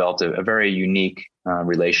we've developed a very unique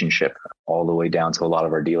relationship all the way down to a lot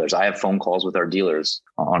of our dealers. I have phone calls with our dealers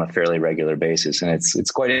on a fairly regular basis, and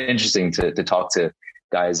it's quite interesting to talk to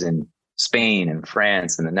guys in Spain and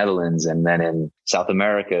France and the Netherlands, and then in South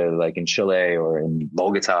America, like in Chile or in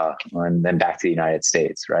Bogota, and then back to the United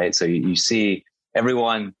States, right? So you see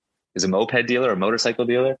everyone is a moped dealer or motorcycle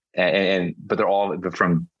dealer, but they're all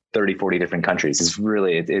from 30, 40 different countries. It's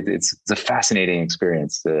really, it's a fascinating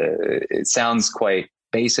experience. It sounds quite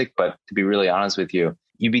basic, but to be really honest with you,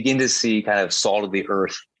 you begin to see kind of salt of the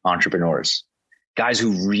earth entrepreneurs, guys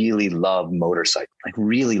who really love motorcycles, like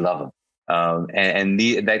really love them.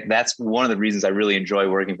 That's one of the reasons I really enjoy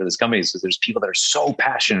working for this company, is because there's people that are so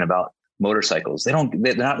passionate about motorcycles. They're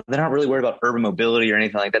not really worried about urban mobility or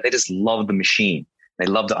anything like that. They just love the machine. They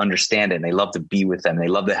love to understand it, and they love to be with them. They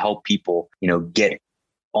love to help people, get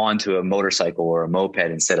onto a motorcycle or a moped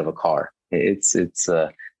instead of a car. It's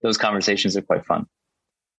those conversations are quite fun.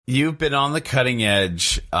 You've been on the cutting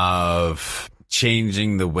edge of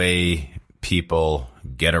changing the way people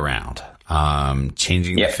get around,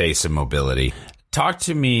 changing the face of mobility. Talk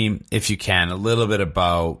to me, if you can, a little bit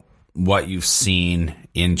about what you've seen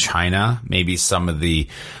in China, maybe some of the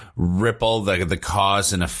ripple, the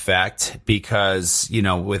cause and effect, because,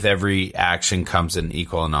 with every action comes an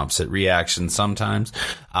equal and opposite reaction sometimes,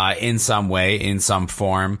 in some way, in some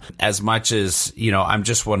form. As much as, I'm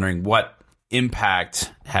just wondering, what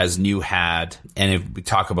impact has NIU had? And if we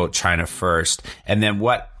talk about China first, and then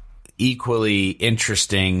what equally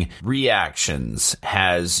interesting reactions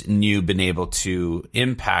has NIU been able to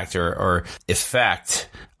impact or affect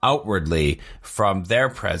outwardly from their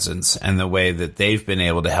presence and the way that they've been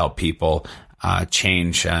able to help people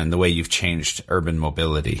change, and the way you've changed urban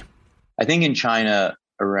mobility? I think in China,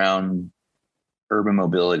 around urban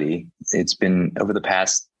mobility, it's been over the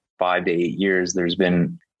past 5 to 8 years, there's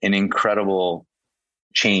been an incredible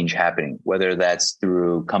change happening, whether that's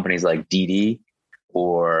through companies like Didi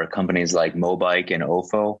or companies like Mobike and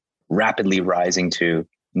Ofo, rapidly rising to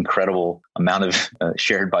incredible amount of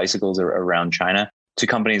shared bicycles around China, to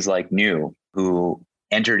companies like NIU, who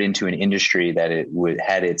entered into an industry that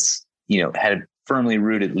had firmly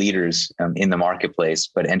rooted leaders in the marketplace,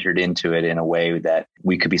 but entered into it in a way that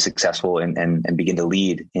we could be successful and begin to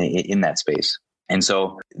lead in that space. And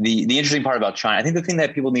so the interesting part about China, I think the thing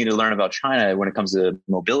that people need to learn about China when it comes to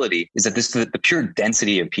mobility, is that the pure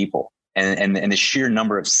density of people and the sheer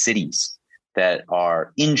number of cities that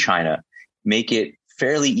are in China make it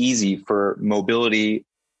fairly easy for mobility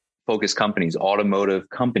focused companies, automotive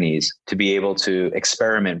companies, to be able to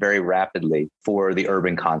experiment very rapidly for the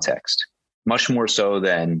urban context, much more so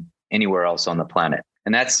than anywhere else on the planet.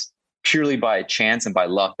 And that's purely by chance and by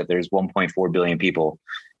luck that there's 1.4 billion people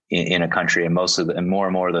in a country, and more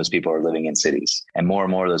and more of those people are living in cities, and more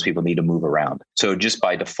of those people need to move around. So just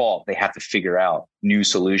by default, they have to figure out new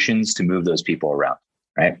solutions to move those people around,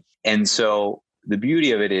 right? And so the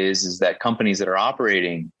beauty of it is that companies that are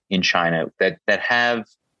operating in China that have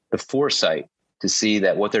the foresight to see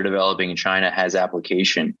that what they're developing in China has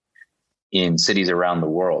application in cities around the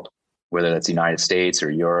world, whether that's the United States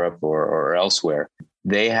or Europe or elsewhere,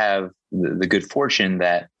 they have the good fortune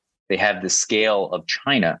that they have the scale of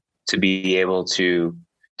China to be able to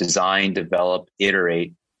design, develop,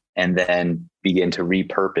 iterate, and then begin to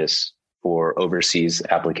repurpose for overseas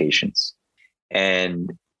applications. And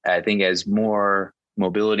I think as more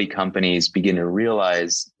mobility companies begin to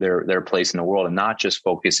realize their place in the world and not just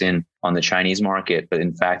focus in on the Chinese market, but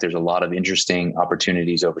in fact, there's a lot of interesting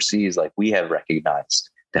opportunities overseas, like we have recognized,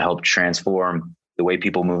 to help transform the way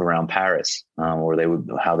people move around Paris, or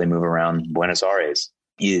how they move around Buenos Aires,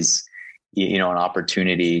 is an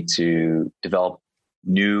opportunity to develop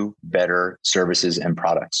new, better services and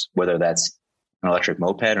products, whether that's an electric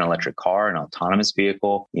moped, an electric car, an autonomous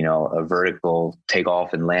vehicle, a vertical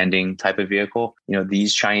takeoff and landing type of vehicle.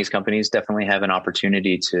 These Chinese companies definitely have an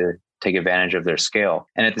opportunity to take advantage of their scale.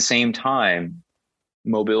 And at the same time,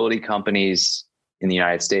 mobility companies in the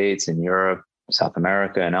United States and Europe, South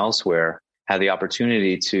America, and elsewhere have the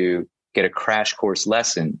opportunity to get a crash course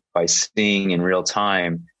lesson by seeing in real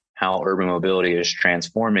time how urban mobility is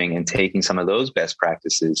transforming and taking some of those best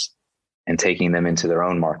practices and taking them into their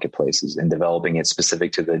own marketplaces and developing it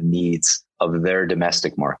specific to the needs of their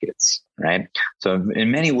domestic markets, right? So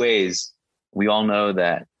in many ways, we all know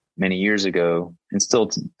that many years ago, and still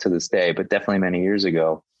to this day, but definitely many years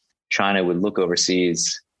ago, China would look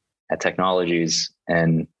overseas at technologies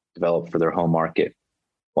and develop for their home market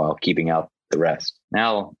while keeping out the rest.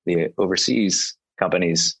 Now, the overseas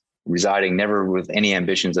companies residing never with any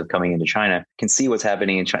ambitions of coming into China can see what's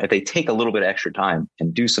happening in China. If they take a little bit of extra time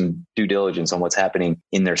and do some due diligence on what's happening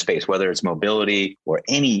in their space, whether it's mobility or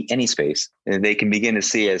any space, they can begin to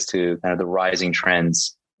see as to kind of the rising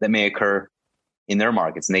trends that may occur in their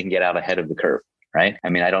markets, and they can get out ahead of the curve, right? I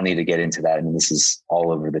mean, I don't need to get into that. I mean, this is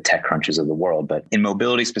all over the tech crunches of the world, but in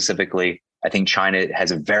mobility specifically, I think China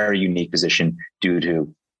has a very unique position due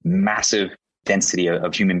to massive density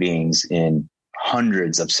of human beings in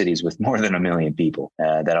hundreds of cities with more than 1 million people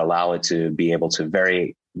that allow it to be able to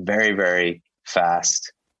very, very, very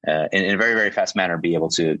fast, in a very, very fast manner, be able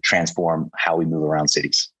to transform how we move around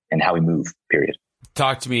cities and how we move, period.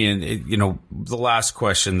 Talk to me, and the last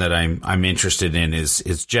question that I'm interested in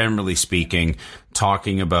is generally speaking,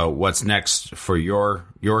 talking about what's next for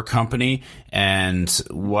your company, and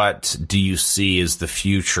what do you see as the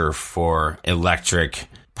future for electric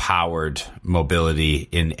powered mobility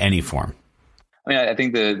in any form? I mean, I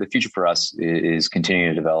think the future for us is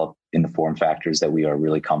continuing to develop in the form factors that we are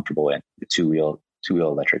really comfortable in, the two-wheel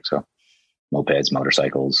electric. So mopeds,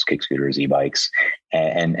 motorcycles, kick scooters, e-bikes,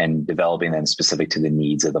 and developing them specific to the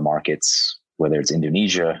needs of the markets, whether it's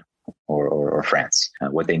Indonesia or France.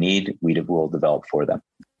 What they need, we will develop for them.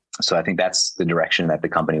 So I think that's the direction that the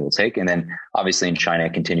company will take. And then obviously in China,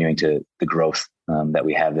 continuing to the growth that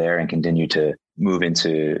we have there and continue to move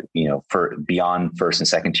into, beyond first and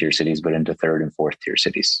second tier cities, but into third and fourth tier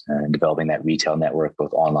cities, and developing that retail network,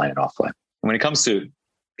 both online and offline. And when it comes to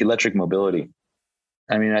electric mobility,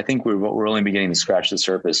 I mean, I think we're only beginning to scratch the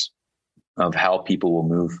surface of how people will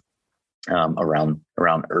move around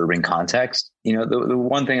urban context. The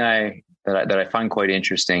one thing that I find quite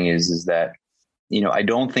interesting is that, I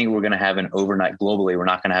don't think we're going to have globally, we're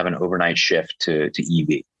not going to have an overnight shift to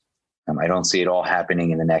EV. I don't see it all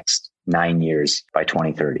happening in the next 9 years by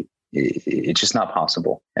 2030. It's just not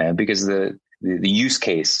possible, because the use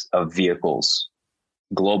case of vehicles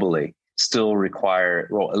globally still require,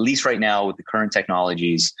 well, at least right now with the current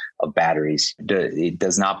technologies of batteries, it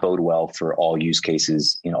does not bode well for all use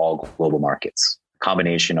cases in all global markets.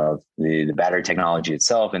 Combination of the battery technology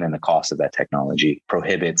itself and then the cost of that technology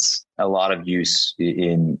prohibits a lot of use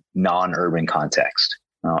in non-urban context.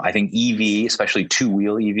 I think EV, especially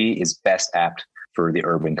two-wheel EV, is best apt for the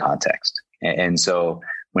urban context. And so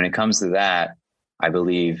when it comes to that, I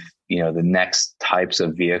believe, the next types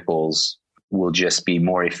of vehicles will just be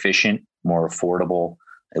more efficient, more affordable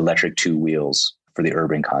electric two wheels for the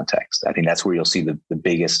urban context. I think that's where you'll see the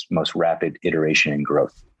biggest, most rapid iteration and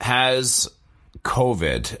growth. Has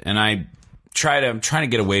COVID, and I'm trying to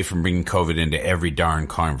get away from bringing COVID into every darn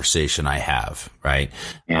conversation I have, right?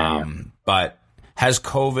 Yeah. But has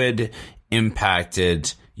COVID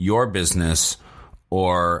impacted your business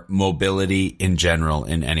or mobility in general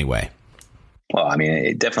in any way? Well, I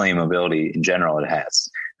mean, definitely mobility in general, it has.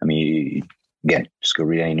 I mean, again, just go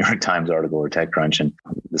read any New York Times article or TechCrunch, and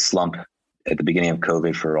the slump at the beginning of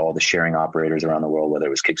COVID for all the sharing operators around the world, whether it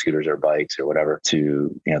was kick scooters or bikes or whatever,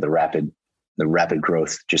 to, the rapid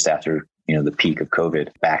growth just after, the peak of COVID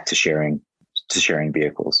back to sharing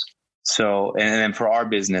vehicles. So, and then for our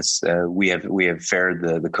business, we have fared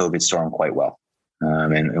the COVID storm quite well.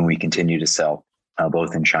 And we continue to sell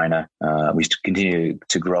both in China. We continue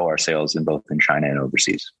to grow our sales in both in China and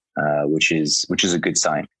overseas, which is a good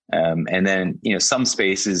sign. And then, some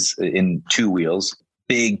spaces in two wheels,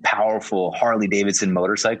 big, powerful Harley Davidson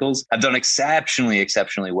motorcycles have done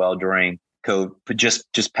exceptionally well during COVID,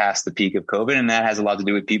 just past the peak of COVID. And that has a lot to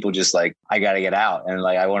do with people just like, I got to get out and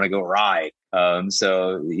like, I want to go ride.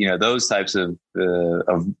 So, those types of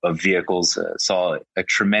vehicles saw a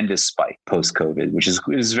tremendous spike post COVID, which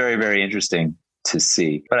is very, very interesting to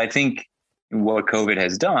see. But I think what COVID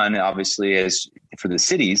has done, obviously, is for the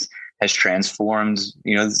cities, has transformed,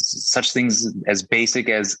 such things as basic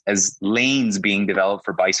as lanes being developed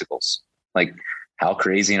for bicycles. Like, how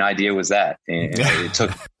crazy an idea was that? And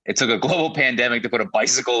it took a global pandemic to put a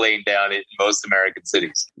bicycle lane down in most American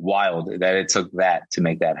cities. Wild that it took that to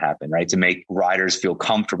make that happen, right? To make riders feel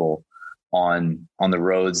comfortable on the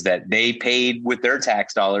roads that they paid with their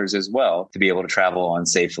tax dollars as well to be able to travel on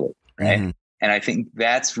safely, right? Mm-hmm. And I think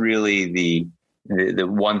that's really the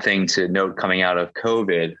one thing to note coming out of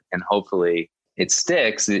COVID, and hopefully it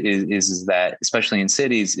sticks, is that, especially in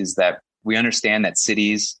cities, is that we understand that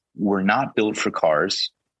cities were not built for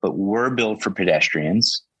cars, but were built for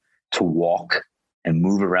pedestrians to walk and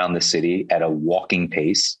move around the city at a walking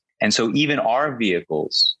pace. And so even our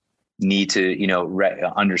vehicles need to,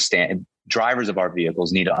 understand, drivers of our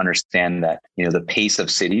vehicles need to understand that, the pace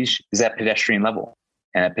of cities is at pedestrian level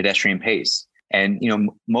and at pedestrian pace. And,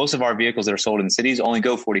 most of our vehicles that are sold in cities only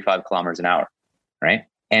go 45 kilometers an hour, right?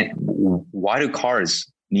 And why do cars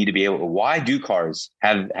have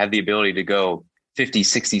the ability to go 50,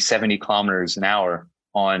 60, 70 kilometers an hour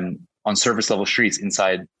on surface level streets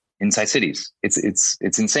inside cities? It's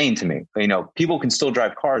insane to me. People can still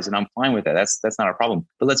drive cars, and I'm fine with that. That's not a problem.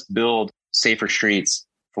 But let's build safer streets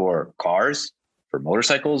for cars, for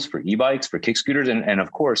motorcycles, for e-bikes, for kick scooters, and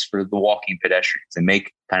of course for the walking pedestrians, and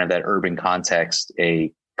make kind of that urban context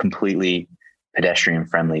a completely pedestrian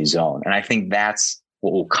friendly zone. And I think that's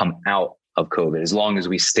what will come out of COVID, as long as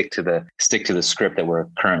we stick to the script that we're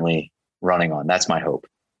currently running on. That's my hope.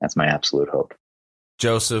 That's my absolute hope.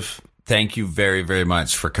 Joseph, thank you very, very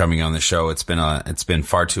much for coming on the show. It's been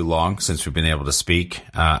far too long since we've been able to speak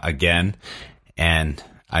again, and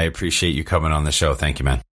I appreciate you coming on the show. Thank you,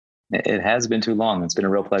 man. It has been too long. It's been a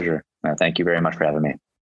real pleasure. Thank you very much for having me.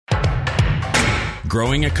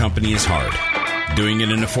 Growing a company is hard. Doing it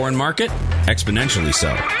in a foreign market? Exponentially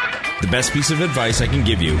so. The best piece of advice I can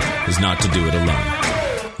give you is not to do it alone.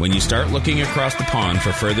 When you start looking across the pond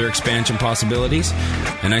for further expansion possibilities,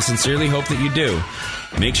 and I sincerely hope that you do,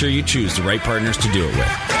 make sure you choose the right partners to do it with.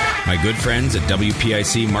 My good friends at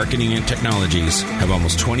WPIC Marketing and Technologies have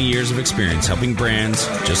almost 20 years of experience helping brands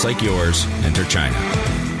just like yours enter China.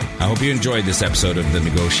 I hope you enjoyed this episode of The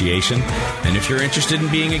Negotiation, and if you're interested in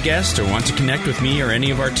being a guest or want to connect with me or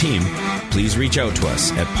any of our team, please reach out to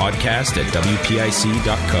us at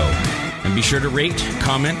podcast@wpic.co, and be sure to rate,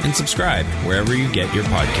 comment, and subscribe wherever you get your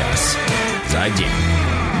podcasts. 再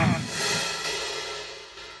见。